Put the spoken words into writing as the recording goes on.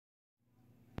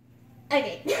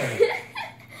Okay.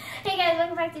 Hey guys,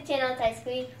 welcome back to the channel. It's Ice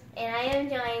Cream, and I am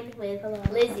joined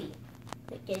with Lizzie.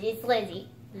 Okay, it's Lizzie.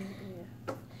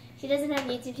 Mm-hmm. She doesn't have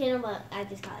a YouTube channel, but I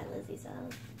just call her Lizzie, so.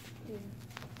 Yeah.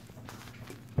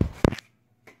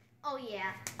 Oh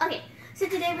yeah. Okay, so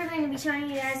today we're going to be showing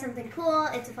you guys something cool.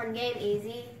 It's a fun game,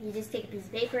 easy. You just take a piece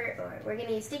of paper, or we're going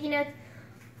to use sticky notes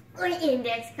or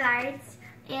index cards.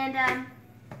 And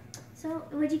so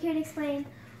would you care to explain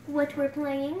what we're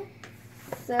playing?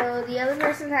 So the other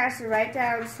person has to write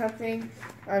down something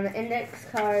on the index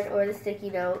card or the sticky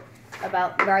note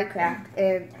about Minecraft,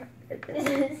 and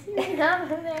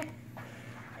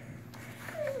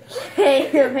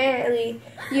apparently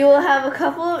you will have a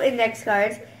couple of index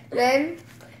cards. Then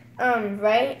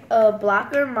write a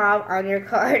blocker mob on your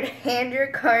card, hand your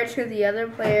card to the other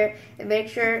player, and make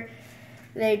sure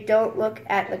they don't look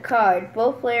at the card.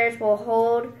 Both players will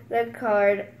hold the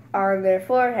card on their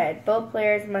forehead. Both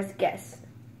players must guess.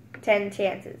 10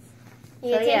 chances.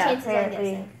 You get 10 chances on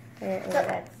guessing. Apparently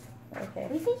that's okay. What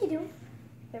do you think you do?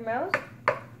 Primrose?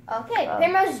 Okay,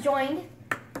 Primrose joined.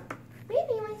 Baby,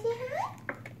 you want to say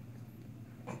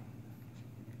hi?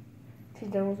 She's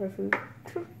done with her food.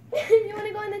 You want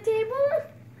to go on the table?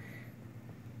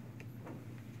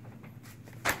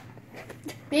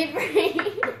 Be free.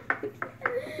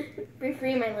 Be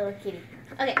free, my little kitty.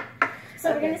 Okay,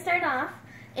 so we're going to start off.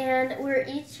 And we're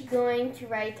each going to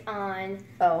write on.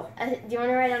 Oh. Do you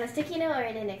want to write on a sticky note or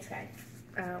an index card?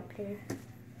 I don't care.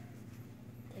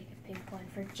 Take a pink one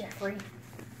for Jeffrey.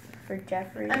 For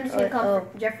Jeffrey? I'm just going to call him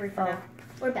Jeffrey for now.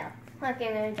 Or Belle. Okay,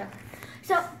 I'm going to Jeffrey.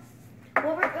 So,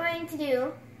 what we're going to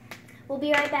do, we'll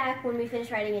be right back when we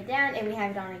finish writing it down and we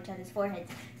have it on each other's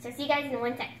foreheads. So, see you guys in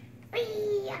 1 sec.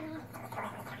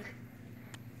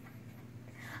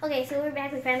 Okay, so we're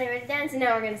back. We finally wrote it down. So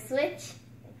now we're going to switch.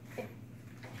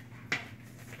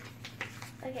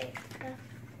 Okay.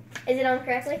 Is it on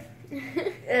correctly?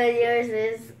 Yours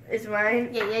is. Is mine?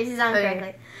 Yeah, yours is on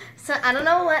correctly. So I don't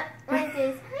know what it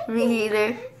is. Me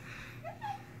either.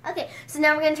 Okay, so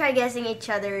now we're going to try guessing each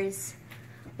other's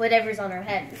whatever's on our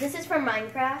head. This is from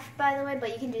Minecraft, by the way, but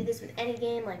you can do this with any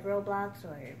game like Roblox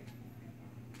or...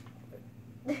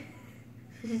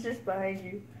 She's just behind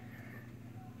you.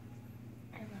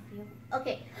 I love you.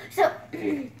 Okay, so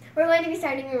we're going to be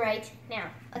starting right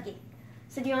now. Okay.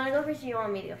 So do you want to go first or do you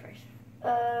want me to go first?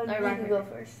 You can go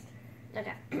first.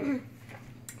 Okay.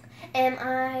 Am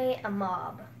I a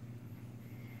mob?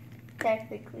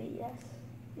 Technically, yes.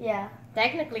 Yeah.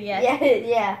 Technically, yes. Yeah,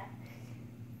 yeah.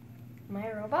 Am I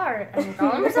a robot or a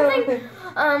golem or something?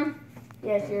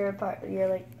 Yes, you're a part. You're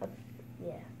like a...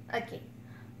 Yeah. Okay.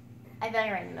 I feel like I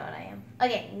already know what I am.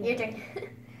 Okay, your turn.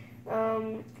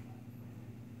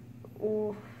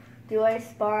 Do I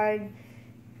spawn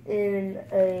in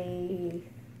a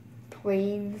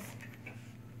planes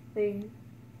thing?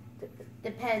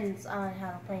 Depends on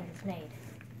how the plane is made.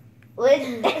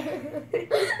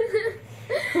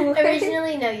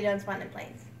 Originally, no, you don't spawn in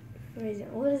planes.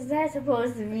 What is that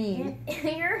supposed to mean?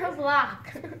 You're a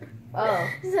block. Oh.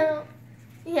 So,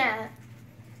 yeah.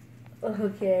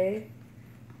 Okay.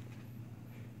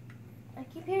 I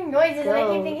keep hearing noises Go. and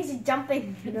I keep thinking she's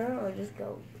jumping. No, just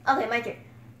go. Okay, my turn.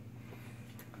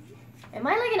 Am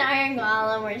I like an iron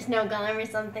golem or a snow golem or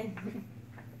something?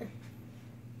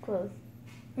 Close.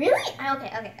 Really?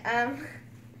 Okay.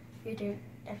 Your turn.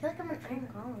 I feel like I'm an iron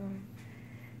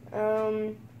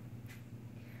golem.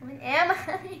 What am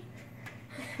I?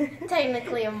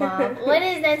 Technically a mob. What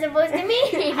is that supposed to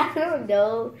mean? I don't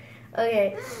know.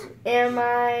 Okay.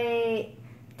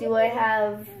 Do I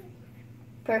have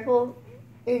purple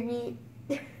in me?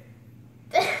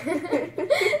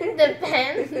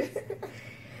 Depends.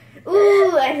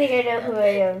 Ooh, I think I know who I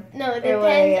am. No, it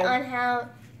depends on how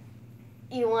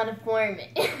you want to form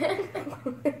it.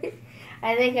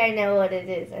 I think I know what it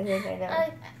is. I think I know.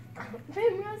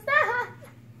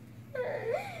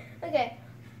 Okay.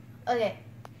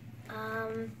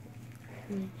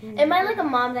 Am I like a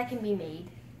mom that can be made?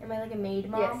 Am I like a maid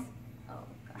mom? Yes. Oh,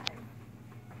 God.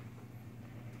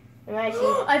 Am I a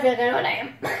sheep? I feel like I know what I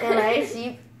am. Am I a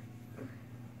sheep?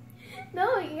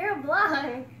 No, you're a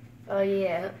block. Oh,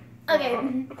 yeah. Okay.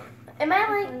 Am I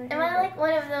like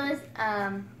one of those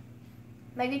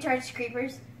mega charged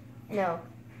creepers? No.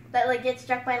 That like get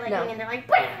struck by lightning and they're like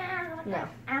No.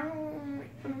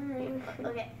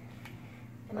 Okay.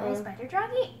 Am I a spider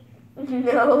jockey?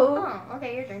 No. Oh,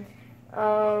 okay, your turn.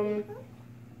 Primrose,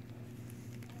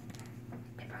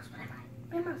 what am I?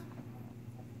 Primrose.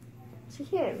 She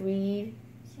can't read.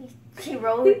 She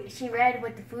read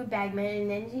what the food bag meant and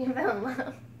then she fell in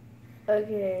love.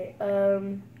 Okay,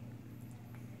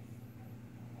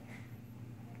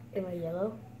 Am I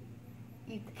yellow?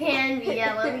 You can be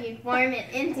yellow. You form it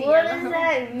into What yellow. does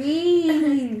that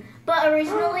mean? But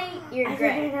originally, you're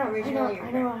gray. I Originally,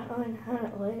 you're gray.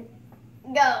 What?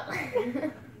 Go.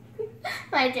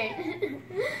 My turn.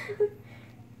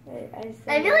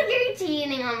 I feel like you're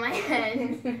cheating on my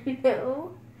head.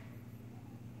 No.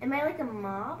 Am I like a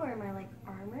mob, or am I like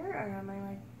armor, or am I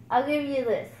like... I'll give you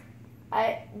this.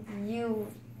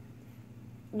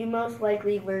 You most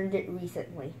likely learned it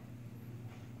recently.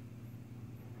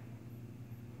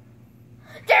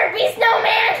 Derpy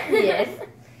Snowman! Yes.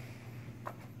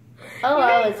 Oh,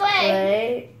 I was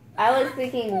clay. I was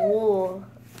thinking wool.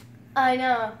 I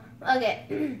know.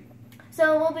 Okay.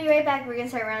 So we'll be right back. We're gonna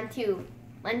start round 2.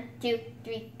 1, 2,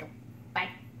 3, go. Bye.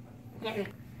 Yeah.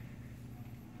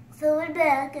 So we're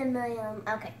back, and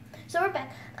okay. So we're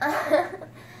back.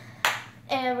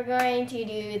 And we're going to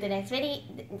do the next video.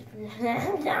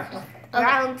 Okay.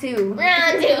 Round 2.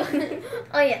 Round 2.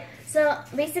 Oh yeah. So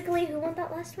basically, who won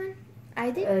that last one?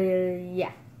 I did.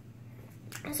 Yeah.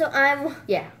 So I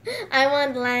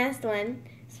won the last one.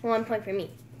 It's 1 point for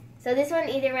me. So this one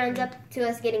either rounds up to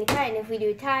us getting a tie, and if we do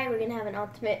a tie, we're gonna have an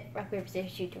ultimate rock paper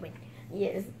scissors shoot to win.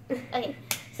 Yes. Okay.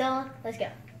 So let's go.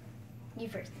 You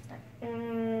first this time.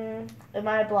 Am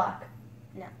I a block?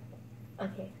 No.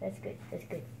 Okay, that's good. That's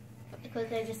good. Because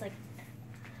they're just like,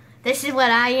 this is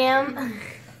what I am.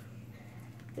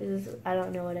 I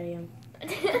don't know what I am.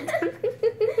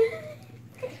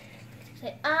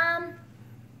 Okay, am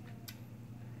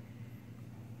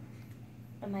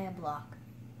I a block?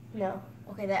 No.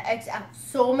 Okay, that X out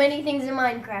so many things in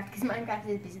Minecraft, because Minecraft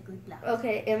is basically blocks.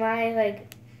 Okay, am I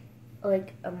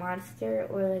like a monster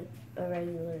or like a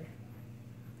regular?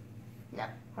 No.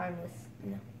 Harmless.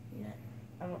 No, you're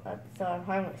not. So I'm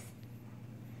harmless.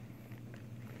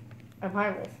 I'm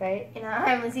harmless, right? You're not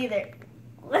harmless either.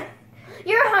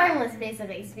 You're harmless,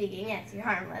 basically speaking. Yes, you're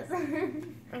harmless.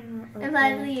 And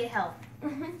finally, you help.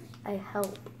 I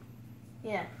help.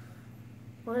 Yeah.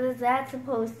 What is that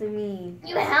supposed to mean?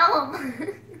 You help.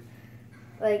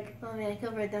 Like, Oh man, I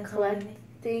could write down collect something.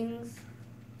 things?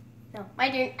 No, my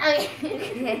turn. Okay.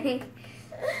 Okay.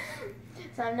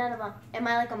 So I'm not a mob. Am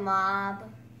I like a mob?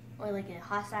 Or like a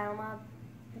hostile mob?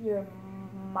 You're a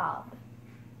mob.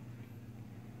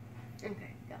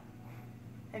 Okay, go.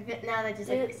 Now that just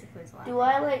like basically is a lot. Do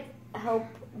I like help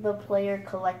the player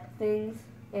collect things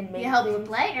and make You help things? the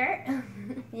player.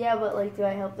 Yeah, but like, do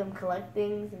I help them collect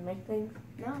things and make things?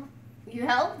 No. You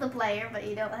help the player, but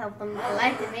you don't help them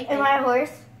collect and make Am I a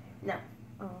horse? No.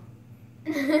 Oh.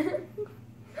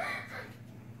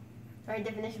 Our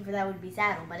definition for that would be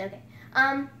saddle, but okay.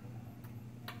 Okay,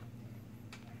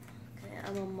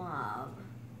 I'm a mob.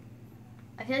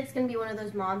 I feel like it's gonna be one of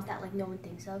those mobs that like no one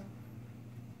thinks of.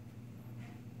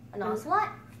 An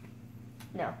ocelot?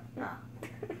 No. Oh,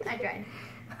 I tried.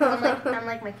 I'm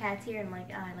like my cat's here, and I'm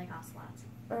like, oh, I like ocelots.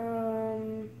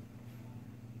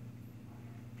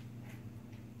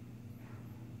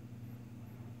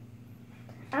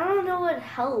 I don't know what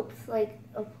helps. Like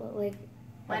a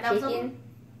chicken.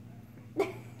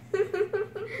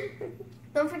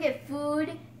 Don't forget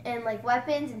food and like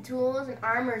weapons and tools and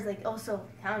armor is like also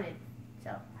counted.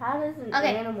 So How does an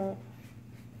Okay. animal?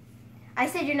 I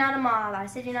said you're not a mob. I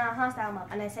said you're not a hostile mob,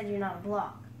 and I said you're not a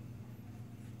block.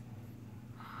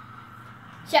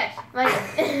 Shush. My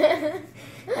turn.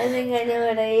 I think I know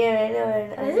what I am. I know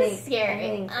what I This think. is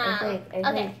scary. I think.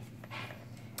 Okay.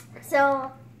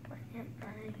 So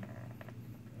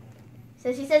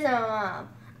she says I'm a mob.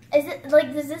 Is it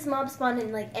like, does this mob spawn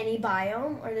in like any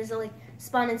biome, or does it like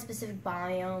spawn in specific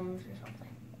biomes or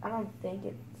something? I don't think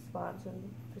it spawns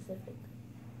in Pacific.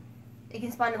 It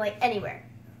can spawn in like anywhere.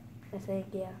 I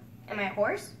think, yeah. Am I a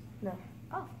horse? No.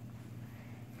 Oh.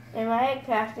 Am I a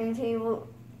crafting table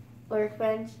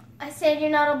workbench? I said you're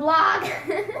not a block.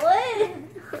 What?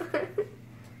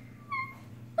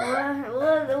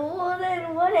 Well,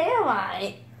 then what am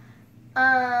I?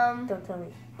 Don't tell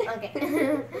me. Okay.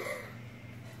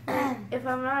 If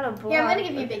I'm not a block. Here, I'm gonna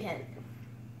give you a big hint.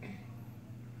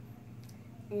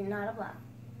 You're not a block.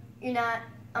 You're not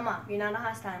a mob. You're not a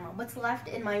hostile mob. What's left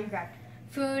in Minecraft?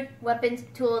 Food, weapons,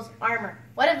 tools, armor.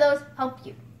 What of those help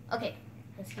you? Okay,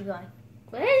 let's keep going.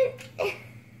 What?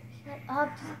 Shut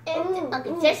up.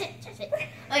 Okay, shush it.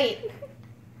 Okay.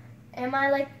 Am I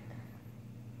like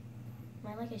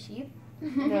a sheep?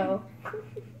 No.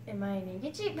 Am I a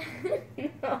naked sheep?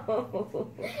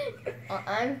 No. Oh,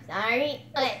 I'm sorry.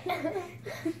 Okay.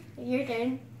 Your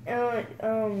turn.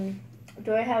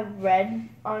 Do I have red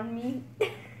on me?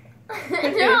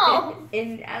 No.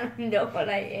 And I don't know what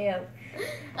I am.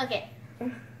 Okay.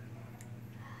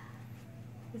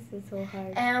 This is so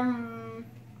hard. Am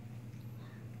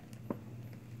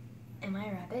I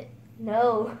a rabbit?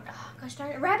 No. Oh, gosh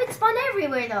darn it. Rabbits spawn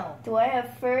everywhere, though. Do I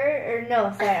have fur? Or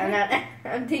no, sorry, I'm not.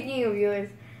 I'm thinking of yours.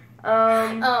 Oh,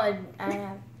 I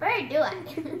have fur, do I?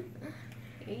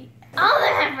 All of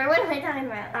them fur. What am I talking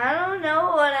about? I don't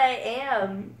know what I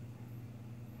am.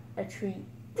 A tree.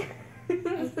 I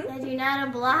said you're not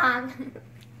a block.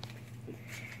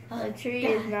 A tree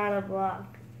is not a block.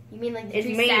 You mean like the It's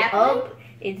tree made sapling? up.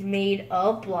 It's made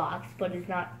of blocks, but it's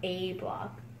not a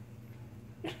block.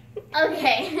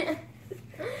 Okay.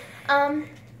 Am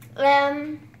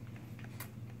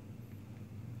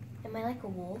I like a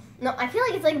wolf? No, I feel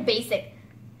like it's like basic.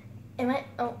 Am I?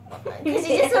 Oh, because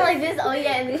you just went like this. Oh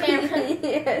yeah, in the camera.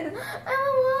 Yes. I'm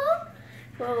a wolf.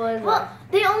 What was Well,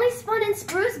 they only spawn in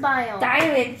spruce biome.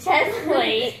 Diamond chest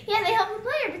plate. Yeah, they help the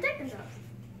player protect themselves.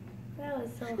 That was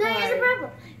so hard. No, here's the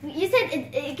problem. You said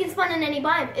it can spawn in any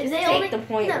biome. If they take only, the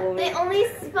point, no, woman. they only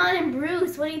spawn in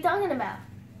Bruce. What are you talking about?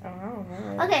 I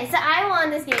don't know. Okay, so I won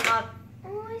this game up.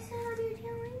 Oh, I said how do you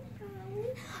tell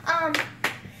me?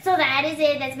 So that is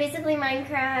it. That's basically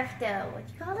Minecraft. What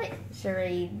you call it?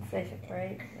 Charades, I think,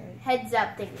 right? Heads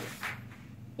up thingy.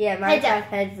 Yeah, Minecraft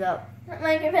heads up.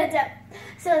 Minecraft heads up.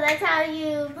 So that's how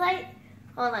you play.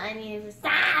 Hold on, I need to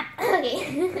stop.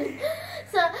 Okay.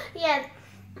 So yeah.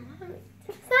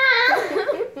 Stop.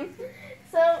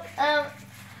 So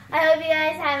I hope you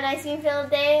guys have a nice game-filled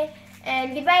day.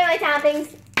 And goodbye, my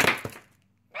toppings.